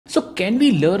So can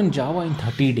we learn Java in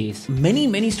 30 days?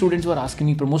 Many students were asking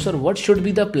me, Pramod sir, what should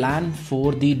be the plan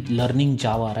for the learning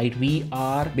Java, right? We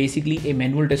are basically a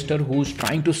manual tester who's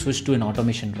trying to switch to an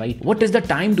automation, right? What is the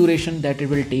time duration that it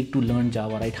will take to learn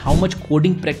Java, right? How much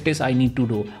coding practice I need to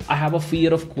do? I have a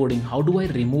fear of coding. How do I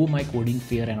remove my coding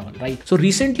fear and all, right? So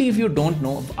recently, if you don't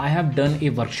know, I have done a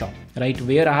workshop, right,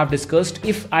 where I have discussed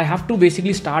if I have to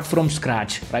basically start from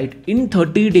scratch, right, in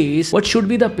 30 days, what should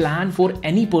be the plan for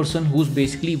any person who's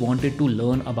basically wanted to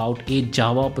learn about a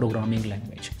Java programming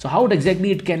language. So how exactly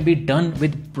it can be done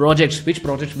with projects, which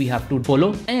projects we have to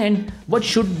follow, and what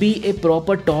should be a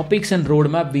proper topics and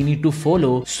roadmap we need to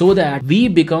follow so that we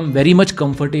become very much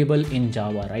comfortable in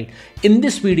Java, right? In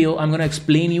this video, I'm going to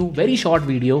explain you very short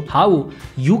video how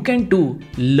you can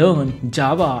learn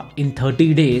Java in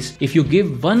 30 days if you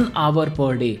give 1 hour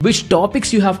per day, which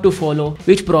topics you have to follow,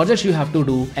 which projects you have to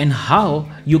do, and how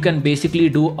you can basically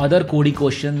do other coding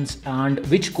questions and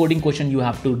which coding question you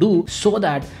have to do so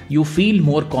that you feel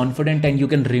more confident and you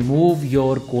can remove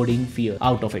your coding fear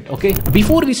out of it. Okay,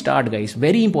 before we start, guys,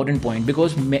 very important point,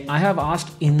 because I have asked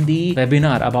in the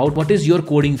webinar about what is your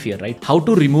coding fear, right? How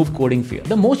to remove coding fear.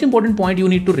 The most important point you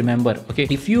need to remember, okay,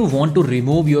 if you want to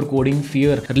remove your coding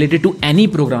fear related to any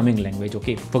programming language,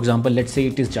 okay, for example, let's say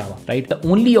it is Java, right? The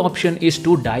only option is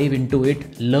to dive into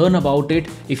it, learn about it.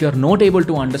 If you're not able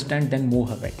to understand, then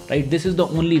move away, right? This is the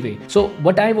only way. So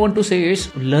what I want to say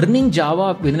is learning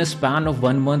Java within a span of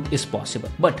 1 month is possible,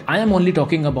 but I am only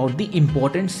talking about the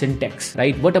important syntax,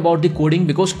 right? What about the coding?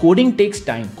 Because coding takes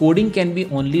time. Coding can be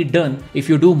only done if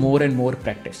you do more and more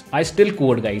practice. I still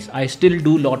code, guys. I still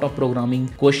do lot of programming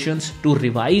questions to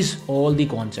revise all the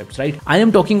concepts, right? I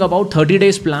am talking about 30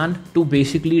 days plan to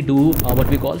basically do what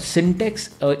we call syntax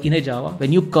in a Java.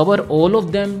 When you cover all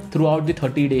of them throughout the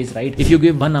 30 days, right? If you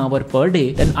give 1 hour per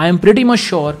day, then I am pretty much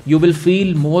sure you will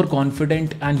feel more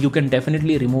confident and you can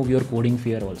definitely remove your coding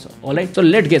fear also. All right. So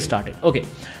let's get started. Okay.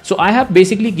 So I have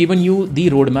basically given you the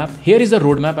roadmap. Here is the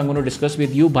roadmap I'm going to discuss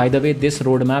with you. By the way, this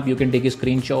roadmap, you can take a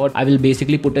screenshot. I will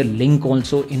basically put a link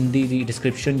also in the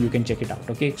description. You can check it out.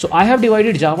 Okay. So I have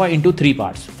divided Java into 3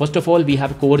 parts. First of all, we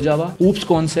have core Java, OOPS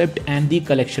concept, and the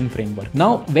collection framework.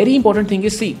 Now, very important thing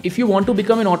is, see, if you want to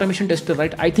become an automation tester,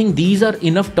 right, I think these are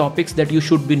enough topics that you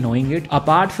should be knowing it,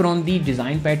 apart from the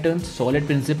design patterns, solid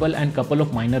principle, and couple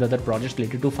of minor other projects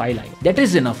related to file IO. That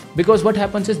is enough, because what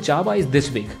happens is Java is this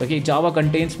big. Okay, Java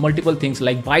contains multiple things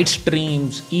like byte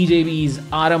streams, EJVs,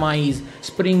 RMIs,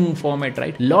 Spring format,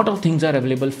 right? Lot of things are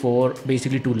available for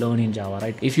basically to learn in Java,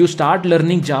 right? If you start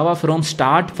learning Java from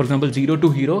start, for example, 0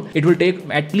 to hero, it will take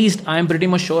at least, I am pretty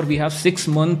much sure we have 6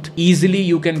 months easily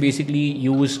you can basically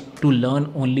use to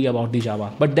learn only about the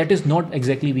Java. But that is not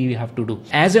exactly we have to do.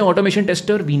 As an automation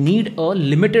tester, we need a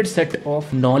limited set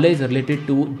of knowledge related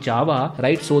to Java,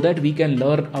 right? So that we can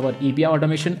learn our API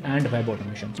automation and web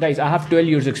automation. Guys, I have 12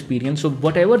 years experience. So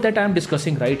whatever that I am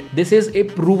discussing, right, this is a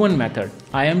proven method.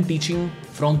 I am teaching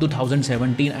from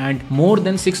 2017 and more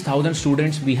than 6,000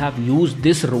 students we have used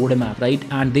this roadmap, right?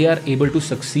 And they are able to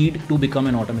succeed to become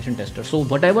an automation tester. So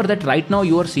whatever that right now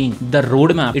you are seeing, the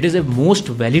roadmap, it is a most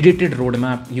validated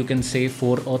roadmap, you can say,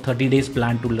 for a 30 days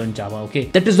plan to learn Java. Okay,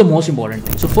 that is the most important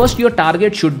thing. So first, your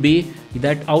target should be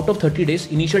that out of 30 days,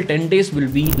 initial 10 days will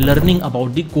be learning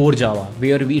about the core Java,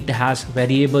 where it has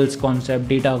variables concept,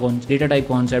 data type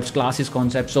concepts, classes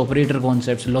concepts, operator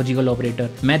concepts, logical operator,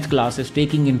 math classes,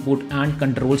 taking input, and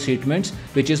control statements,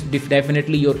 which is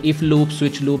definitely your if loop,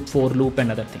 switch loop, for loop, and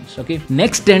other things. Okay,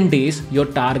 next 10 days your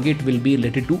target will be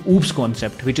related to OOPS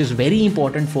concept, which is very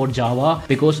important for Java,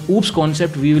 because OOPS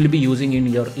concept we will be using in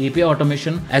your API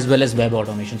automation as well as web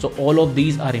automation. So all of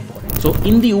these are important. So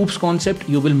in the OOPS concept,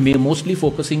 you will be mostly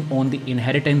focusing on the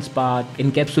inheritance part,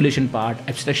 encapsulation part,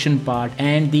 abstraction part,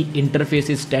 and the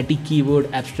interfaces, static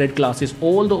keyword, abstract classes.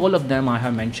 All of them I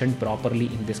have mentioned properly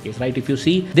in this case, right? If you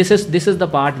see, this is the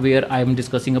part where I am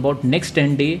discussing about next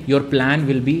 10 days. Your plan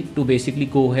will be to basically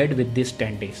go ahead with this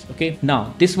 10 days. Okay,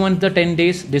 now this one the 10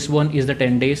 days, this one is the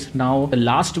 10 days. Now the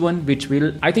last one, which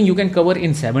will, I think you can cover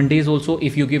in 7 days also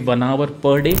if you give 1 hour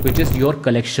per day, which is your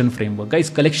collection framework. Guys,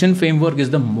 collection framework is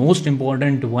the most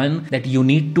important one that you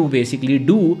need to basically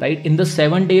do, right? In the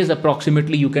 7 days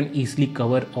approximately, you can easily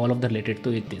cover all of the related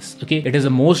to this. Okay, it is the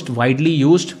most widely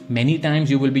used. Many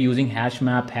times you will be using hash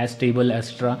map, hash table,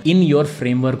 etc. in your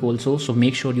framework also. So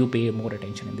make sure you pay more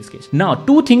attention in this case. Now,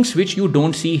 2 things which you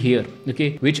don't see here,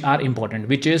 okay, which are important,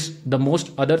 which is the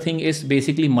most other thing is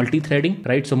basically multi-threading,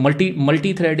 right? So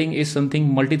multi-threading is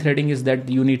something, multi-threading is that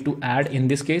you need to add in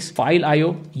this case. File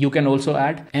IO you can also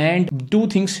add, and 2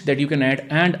 things that you can add,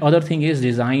 and other thing is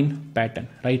design pattern,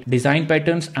 right? Design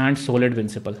patterns and solid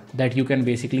principle that you can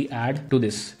basically add to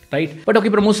this. right? But okay,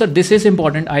 Pramod sir, this is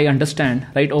important, I understand,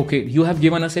 right? Okay, you have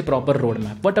given us a proper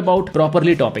roadmap. What about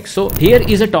properly topics? So here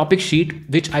is a topic sheet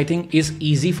which I think is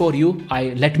easy for you.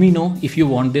 Let me know if you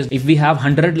want this. If we have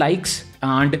 100 likes,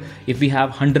 and if we have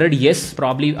 100 yes,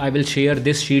 probably I will share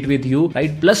this sheet with you,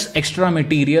 right? Plus extra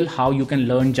material how you can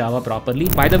learn Java properly.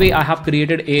 By the way, I have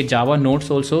created a Java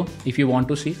notes also if you want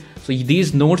to see. So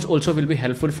these notes also will be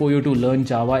helpful for you to learn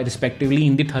Java respectively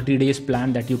in the 30 days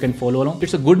plan that you can follow along.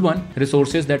 It's a good one,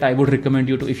 resources that I would recommend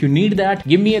you to. If you need that,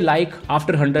 give me a like.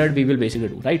 After 100 we will basically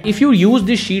do, right? If you use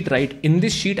this sheet, right, in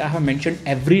this sheet I have mentioned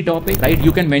every topic, right?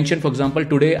 You can mention, for example,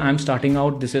 today I'm starting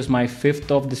out, this is my 5th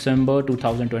of December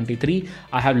 2023.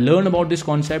 I have learned about this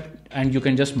concept, and you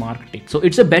can just mark tick. So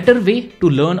it's a better way to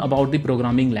learn about the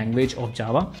programming language of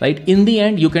Java, right? In the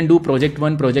end, you can do project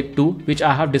 1, project 2, which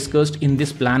I have discussed in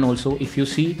this plan also. If you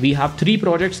see, we have 3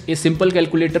 projects: a simple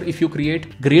calculator if you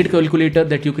create, grade calculator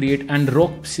that you create, and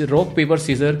rock paper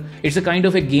scissor. It's a kind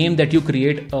of a game that you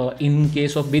create in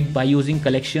case of by using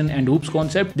collection and oops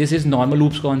concept. This is normal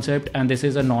oops concept, and this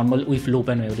is a normal if loop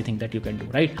and everything that you can do,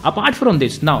 right? Apart from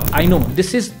this, now I know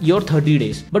this is your 30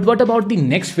 days, but what about the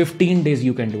next 15 days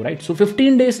you can do, right? So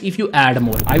 15 days, if you add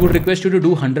more, I would request you to do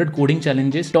 100 coding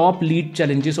challenges, top lead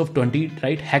challenges of 20,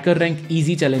 right? Hacker rank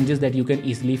easy challenges that you can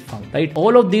easily find, right?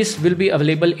 All of this will be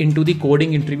available into the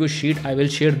coding interview sheet. I will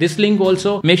share this link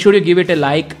also. Make sure you give it a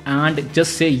like and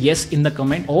just say yes in the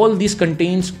comment. All this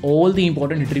contains all the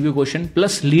important interview question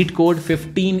plus lead code,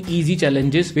 15 easy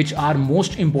challenges which are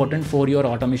most important for your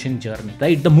automation journey,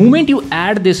 right? The moment you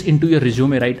add this into your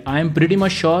resume, right, I am pretty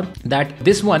much sure that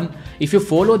this one, if you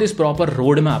follow this proper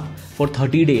roadmap for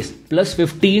 30 days plus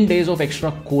 15 days of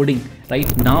extra coding,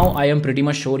 right, now I am pretty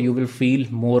much sure you will feel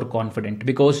more confident,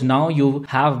 because now you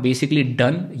have basically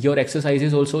done your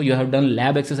exercises also, you have done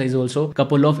lab exercises also,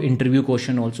 couple of interview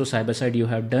question also side by side you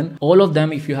have done. All of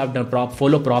them, if you have done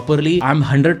follow properly, I'm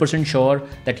 100% sure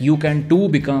that you can too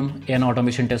become an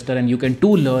automation tester and you can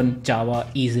too learn Java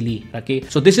easily. Okay,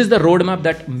 so this is the roadmap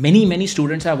that many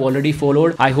students have already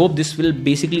followed. I hope this will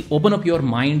basically open up your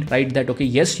mind, right, that okay,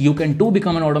 yes, you can too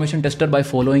become an automation tester by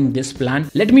following this plan.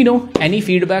 Let me know any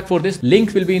feedback for this.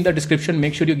 Link will be in the description.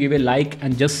 Make sure you give a like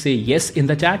and just say yes in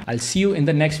the chat. I'll see you in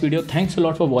the next video. Thanks a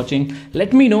lot for watching.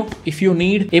 Let me know if you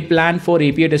need a plan for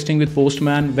API testing with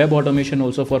Postman, web automation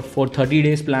also for 30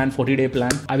 days plan, 40-day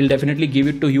plan. I will definitely give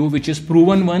it to you, which is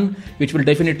proven one, which will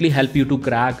definitely help you to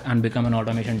crack and become an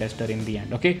automation tester in the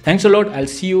end. Okay, thanks a lot. I'll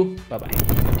see you. Bye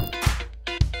bye.